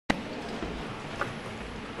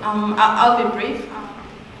I'll be brief.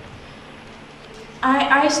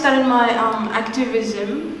 I started my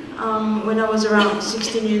activism when I was around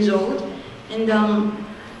 16 years old, and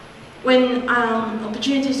when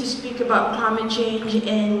opportunities to speak about climate change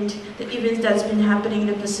and the events that's been happening in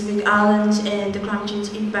the Pacific Islands and the climate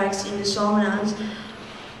change impacts in the Solomon Islands,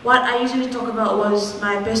 what I usually talk about was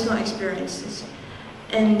my personal experiences.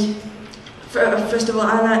 And first of all,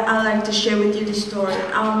 I like to share with you this story.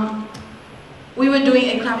 We were doing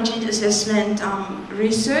a climate change assessment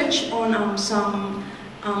research on some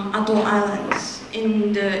atoll islands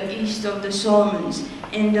in the east of the Solomons,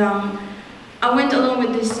 and I went along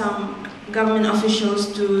with this government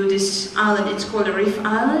officials to this island. It's called the Reef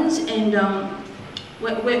Islands, and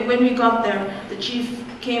when we got there, the chief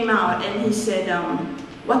came out and he said,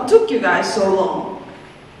 "What took you guys so long?"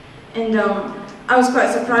 And I was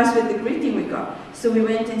quite surprised with the greeting we got. So we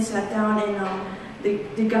went and sat down, and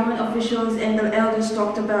the government officials and the elders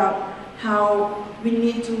talked about how we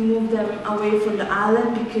need to move them away from the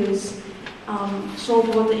island because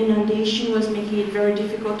saltwater inundation was making it very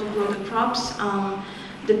difficult to grow the crops.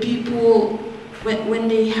 The people, when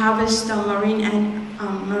they harvest marine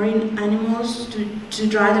animals to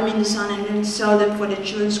dry them in the sun and then sell them for their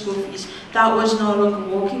children's school fees, that was no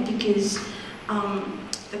longer working because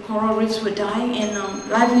the coral reefs were dying, and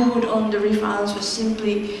livelihood on the reef islands was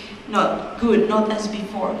simply not good, not as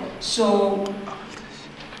before. So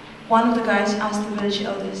one of the guys asked the village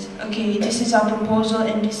elders, "Okay, this is our proposal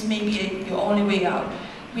and this may be your only way out.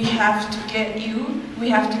 We have to get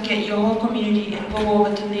your whole community and go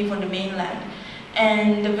over to live on the mainland."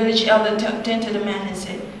 And the village elder turned to the man and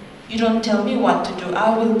said, "You don't tell me what to do,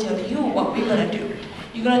 I will tell you what we're gonna do.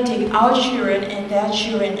 You're gonna take our children and their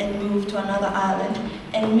children and move to another island,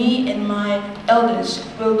 and me and my elders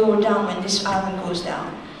will go down when this island goes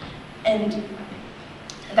down." And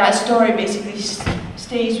that story basically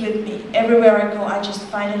stays with me. Everywhere I go, I just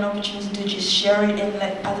find an opportunity to just share it and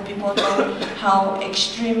let other people know how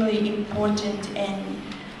extremely important and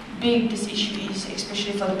big this issue is,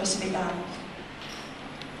 especially for the Pacific Islands.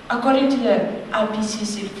 According to the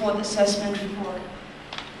IPCC Fourth Assessment Report,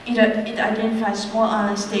 it identifies small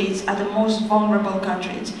island states as the most vulnerable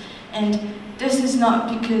countries. And this is not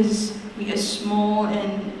because we are small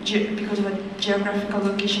and because of a geographical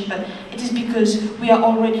location, but it is because we are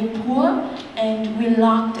already poor and we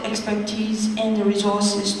lack the expertise and the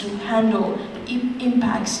resources to handle the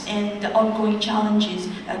impacts and the ongoing challenges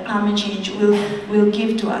that climate change will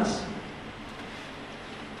give to us.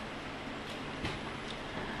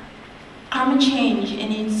 Climate change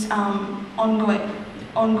and its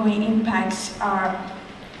ongoing impacts are,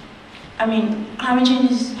 climate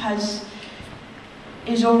change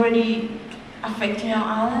is already affecting our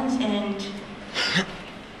islands, and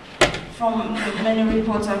from the many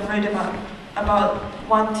reports I've read about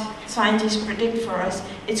what scientists predict for us,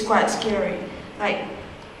 it's quite scary. Like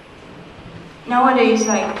nowadays,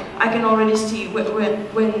 I can already see when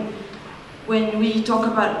we talk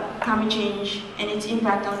about climate change and its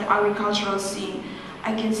impact on the agricultural scene,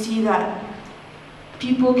 I can see that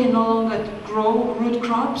people can no longer grow root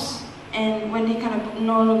crops, and when they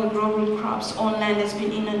no longer grow root crops on land that's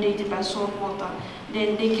been inundated by salt water,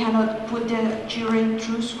 then they cannot put their children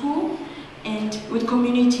through school. And with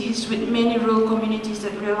many rural communities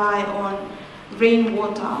that rely on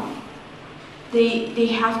rainwater, they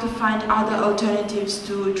have to find other alternatives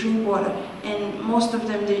to drink water, and most of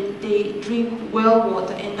them they drink well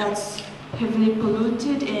water, and that's heavily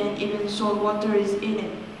polluted, and even salt water is in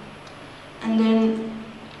it. And then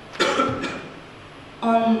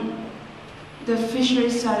on the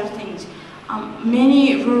fisheries side of things,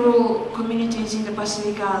 many rural communities in the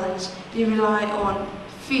Pacific Islands, they rely on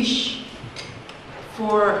fish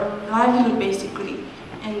for livelihood basically,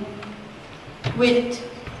 and with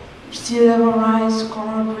sea level rise,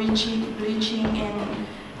 coral bleaching, and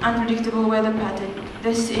unpredictable weather pattern,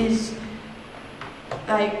 this is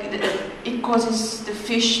it causes the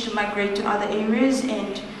fish to migrate to other areas,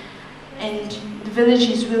 and the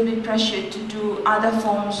villages will be pressured to do other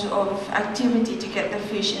forms of activity to get the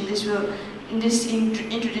fish, and this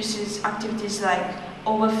introduces activities like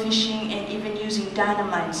overfishing and even using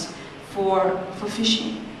dynamites for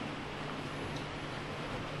fishing.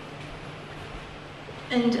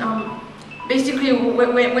 And basically,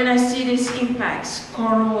 when I see these impacts,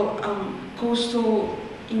 coastal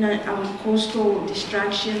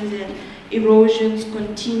distractions and erosions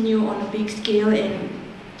continue on a big scale, and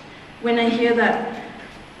when I hear that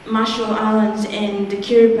Marshall Islands and the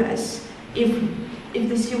Kiribati, if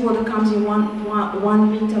the seawater comes in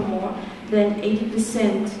one meter more, then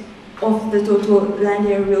 80% of the total land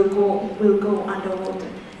area will go underwater,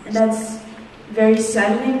 and that's very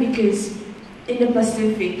saddening, because in the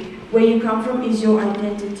Pacific, where you come from is your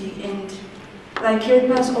identity, and like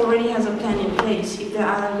Kiribati already has a plan in place. If the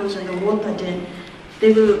island goes underwater, then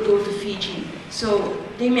they will go to Fiji. So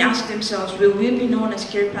they may ask themselves, will we be known as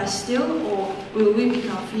Kiribati still, or will we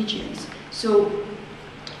become Fijians? So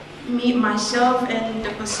me, myself, and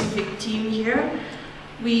the Pacific team here,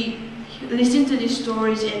 we listen to these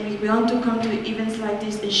stories, and we want to come to events like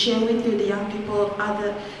this and share with you the young people of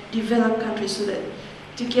other developed countries, so that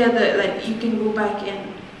together, like, you can go back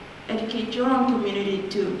and educate your own community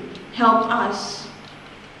to help us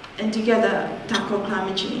and together tackle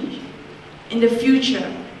climate change. In the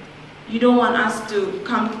future, you don't want us to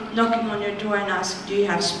come knocking on your door and ask, do you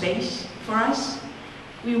have space for us?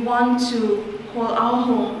 We want to call our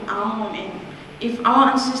home, and if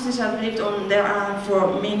our ancestors have lived on their island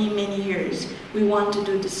for many, many years, we want to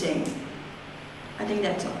do the same. I think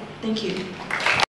that's all. Thank you.